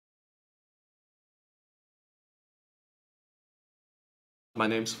My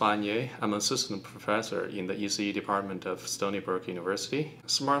name is Fan Ye. I'm an assistant professor in the ECE department of Stony Brook University.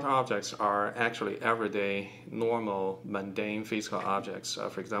 Smart objects are actually everyday, normal, mundane physical objects.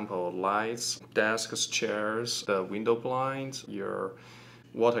 For example, lights, desks, chairs, the window blinds, your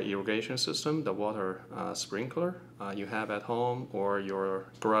water irrigation system, the water sprinkler you have at home, or your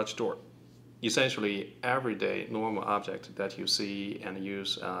garage door. Essentially, everyday, normal object that you see and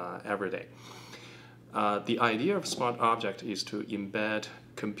use every day. The idea of smart object is to embed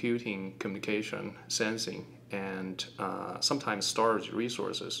computing, communication, sensing, and sometimes storage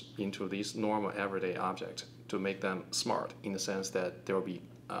resources into these normal everyday objects to make them smart in the sense that they will be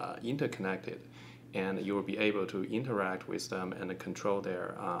interconnected and you will be able to interact with them and control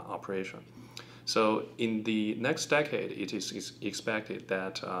their operation. So in the next decade, it is expected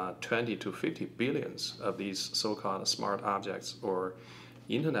that 20 to 50 billions of these so-called smart objects or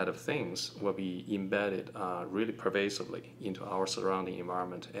Internet of Things will be embedded really pervasively into our surrounding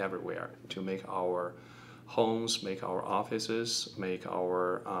environment everywhere to make our homes, make our offices, make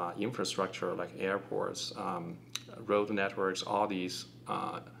our infrastructure like airports, road networks, all these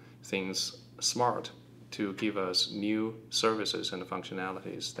things smart to give us new services and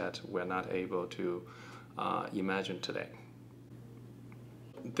functionalities that we're not able to imagine today.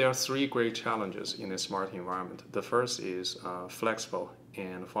 There are three great challenges in a smart environment. The first is flexible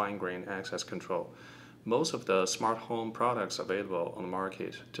and fine-grained access control. Most of the smart home products available on the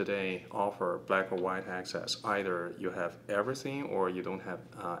market today offer black or white access. Either you have everything or you don't have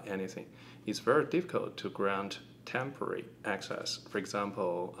anything. It's very difficult to grant temporary access. For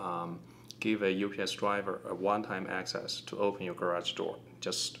example, give a UPS driver a one-time access to open your garage door,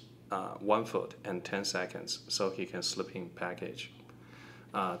 just 1 foot and 10 seconds, so he can slip in package.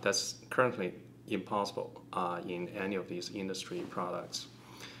 That's currently impossible in any of these industry products.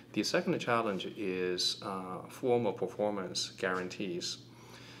 The second challenge is formal performance guarantees.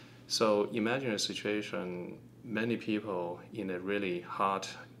 So imagine a situation, many people in a really hot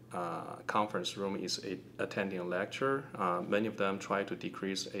conference room is attending a lecture. Many of them try to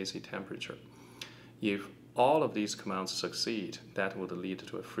decrease AC temperature. If all of these commands succeed, that would lead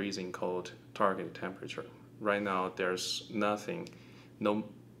to a freezing cold target temperature. Right now, there's no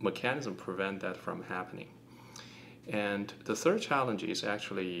mechanism prevent that from happening. And the third challenge is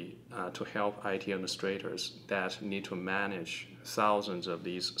actually to help IT administrators that need to manage thousands of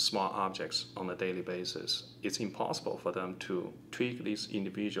these small objects on a daily basis. It's impossible for them to tweak these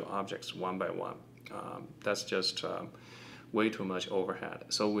individual objects one by one. That's just way too much overhead.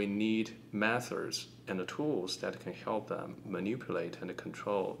 So we need methods and the tools that can help them manipulate and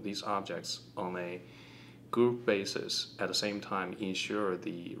control these objects on a group basis, at the same time ensure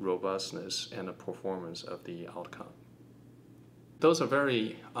the robustness and the performance of the outcome. Those are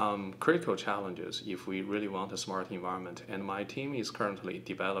very critical challenges if we really want a smart environment, and my team is currently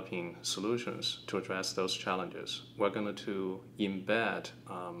developing solutions to address those challenges. We're going to embed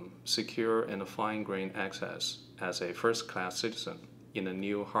secure and fine-grained access as a first-class citizen in a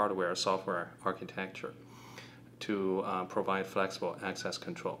new hardware-software architecture to provide flexible access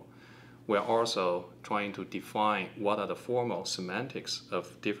control. We're also trying to define what are the formal semantics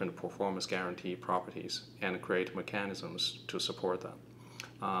of different performance guarantee properties and create mechanisms to support them.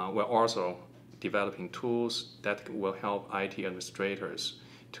 We're also developing tools that will help IT administrators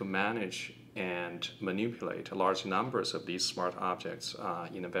to manage and manipulate large numbers of these smart objects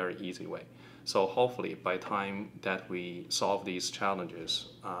in a very easy way. So hopefully by the time that we solve these challenges,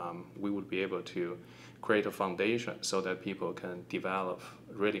 we would be able to create a foundation so that people can develop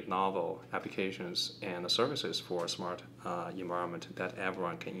really novel applications and services for a smart environment that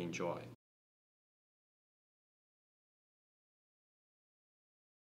everyone can enjoy.